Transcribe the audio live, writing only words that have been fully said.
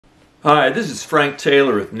Hi, this is Frank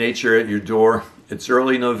Taylor with Nature at Your Door. It's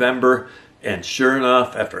early November, and sure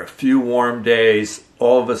enough, after a few warm days,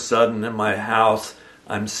 all of a sudden in my house,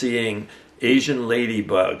 I'm seeing Asian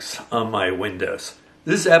ladybugs on my windows.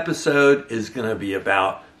 This episode is going to be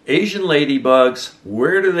about Asian ladybugs,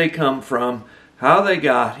 where do they come from, how they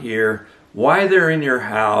got here, why they're in your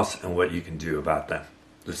house, and what you can do about them.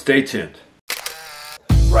 So stay tuned.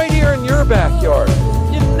 Right here in your backyard.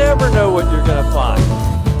 You never know what you're going to find.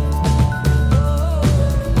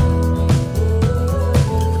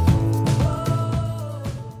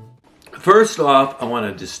 First off, I want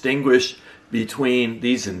to distinguish between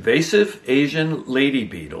these invasive Asian lady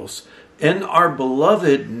beetles and our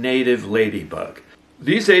beloved native ladybug.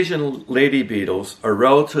 These Asian lady beetles are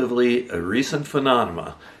relatively a recent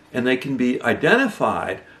phenomena, and they can be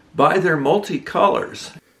identified by their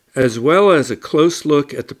multicolors, as well as a close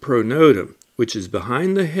look at the pronotum, which is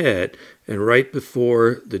behind the head and right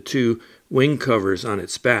before the two wing covers on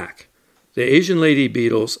its back. The Asian lady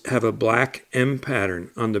beetles have a black M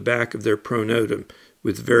pattern on the back of their pronotum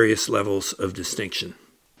with various levels of distinction.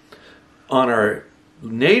 On our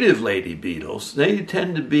native lady beetles, they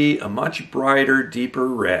tend to be a much brighter, deeper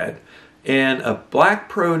red and a black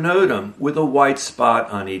pronotum with a white spot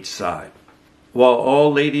on each side. While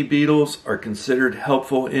all lady beetles are considered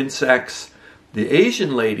helpful insects, the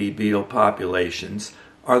Asian lady beetle populations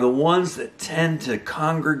are the ones that tend to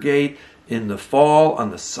congregate in the fall on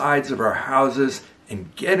the sides of our houses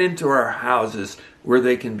and get into our houses where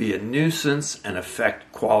they can be a nuisance and affect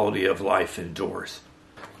quality of life indoors.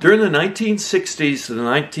 During the 1960s to the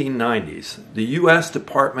 1990s, the U.S.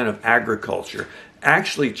 Department of Agriculture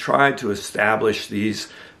actually tried to establish these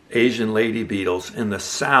Asian lady beetles in the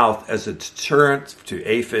South as a deterrent to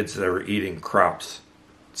aphids that were eating crops.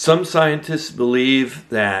 Some scientists believe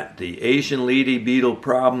that the Asian lady beetle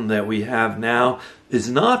problem that we have now is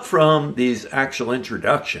not from these actual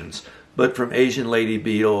introductions, but from Asian lady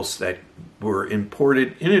beetles that were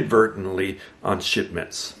imported inadvertently on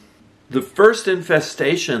shipments. The first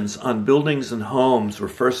infestations on buildings and homes were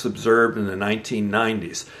first observed in the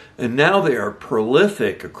 1990s, and now they are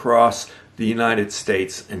prolific across the United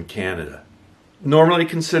States and Canada. Normally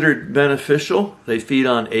considered beneficial, they feed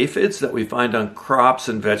on aphids that we find on crops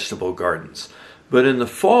and vegetable gardens. But in the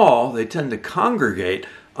fall, they tend to congregate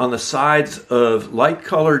on the sides of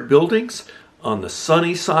light-colored buildings, on the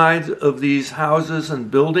sunny sides of these houses and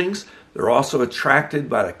buildings. They're also attracted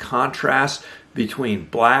by the contrast between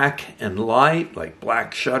black and light, like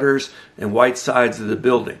black shutters, and white sides of the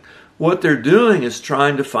building. What they're doing is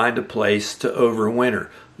trying to find a place to overwinter.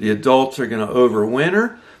 The adults are going to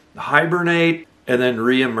overwinter, hibernate, and then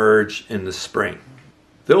reemerge in the spring.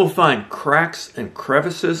 They'll find cracks and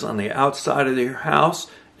crevices on the outside of your house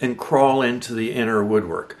and crawl into the inner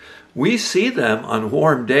woodwork. We see them on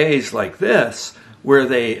warm days like this, where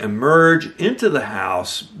they emerge into the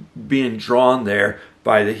house, being drawn there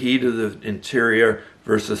by the heat of the interior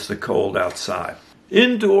versus the cold outside.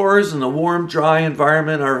 Indoors in a warm, dry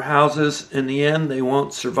environment, our houses, in the end, they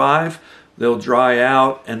won't survive. They'll dry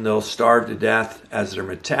out and they'll starve to death as their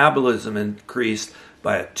metabolism increased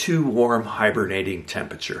by a too warm hibernating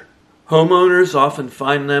temperature. Homeowners often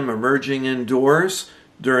find them emerging indoors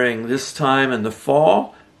during this time in the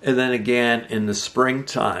fall and then again in the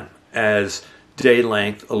springtime as day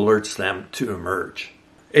length alerts them to emerge.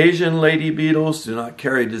 Asian lady beetles do not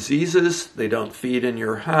carry diseases, they don't feed in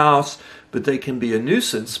your house, but they can be a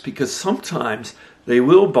nuisance because sometimes they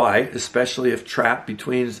will bite, especially if trapped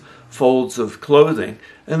between folds of clothing,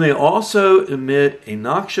 and they also emit a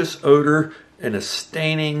noxious odor and a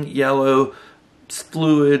staining yellow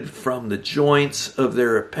fluid from the joints of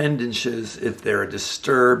their appendages if they're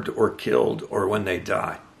disturbed or killed or when they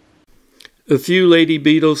die. A few lady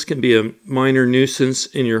beetles can be a minor nuisance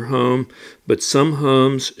in your home, but some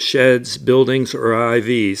homes, sheds, buildings, or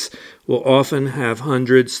IVs will often have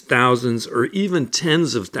hundreds, thousands, or even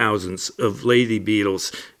tens of thousands of lady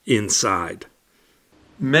beetles inside.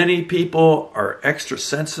 Many people are extra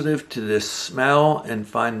sensitive to this smell and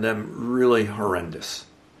find them really horrendous.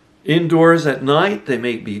 Indoors at night, they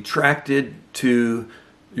may be attracted to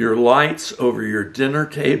your lights over your dinner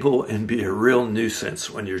table and be a real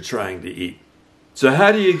nuisance when you're trying to eat. So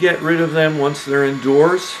how do you get rid of them once they're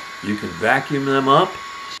indoors? You can vacuum them up.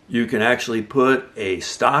 You can actually put a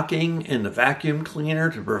stocking in the vacuum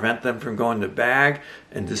cleaner to prevent them from going to bag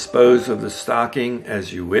and dispose of the stocking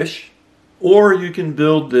as you wish. Or you can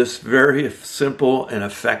build this very simple and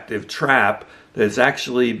effective trap that's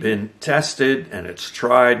actually been tested and it's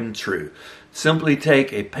tried and true. Simply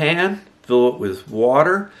take a pan, fill it with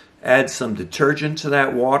water, add some detergent to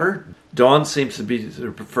that water. Dawn seems to be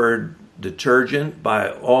the preferred detergent by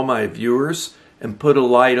all my viewers and put a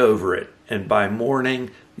light over it. And by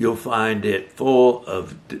morning, you'll find it full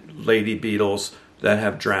of lady beetles that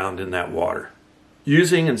have drowned in that water.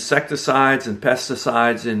 Using insecticides and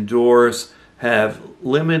pesticides indoors have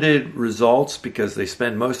limited results because they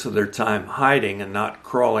spend most of their time hiding and not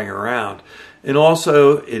crawling around. And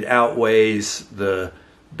also it outweighs the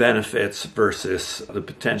benefits versus the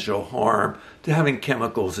potential harm to having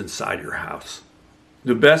chemicals inside your house.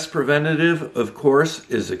 The best preventative, of course,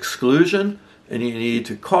 is exclusion, and you need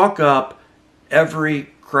to caulk up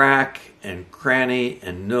every crack and cranny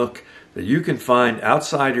and nook that you can find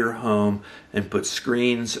outside your home and put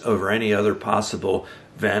screens over any other possible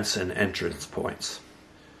vents and entrance points.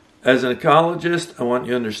 As an ecologist, I want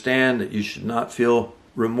you to understand that you should not feel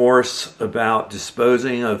remorse about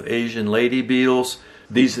disposing of Asian lady beetles.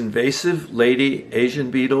 These invasive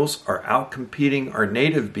Asian beetles are outcompeting our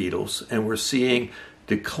native beetles, and we're seeing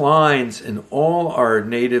declines in all our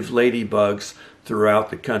native ladybugs throughout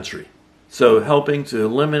the country. So helping to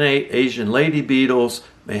eliminate Asian lady beetles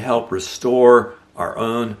may help restore our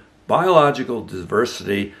own biological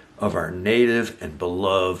diversity of our native and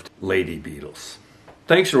beloved lady beetles.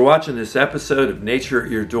 Thanks for watching this episode of Nature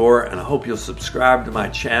at Your Door, and I hope you'll subscribe to my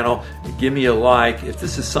channel and give me a like if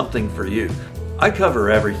this is something for you. I cover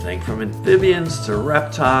everything from amphibians to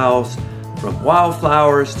reptiles, from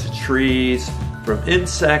wildflowers to trees, from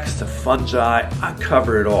insects to fungi. I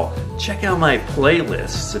cover it all. Check out my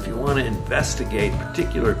playlists if you want to investigate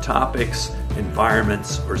particular topics,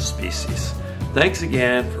 environments, or species. Thanks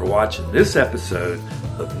again for watching this episode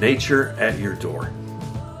of Nature at Your Door.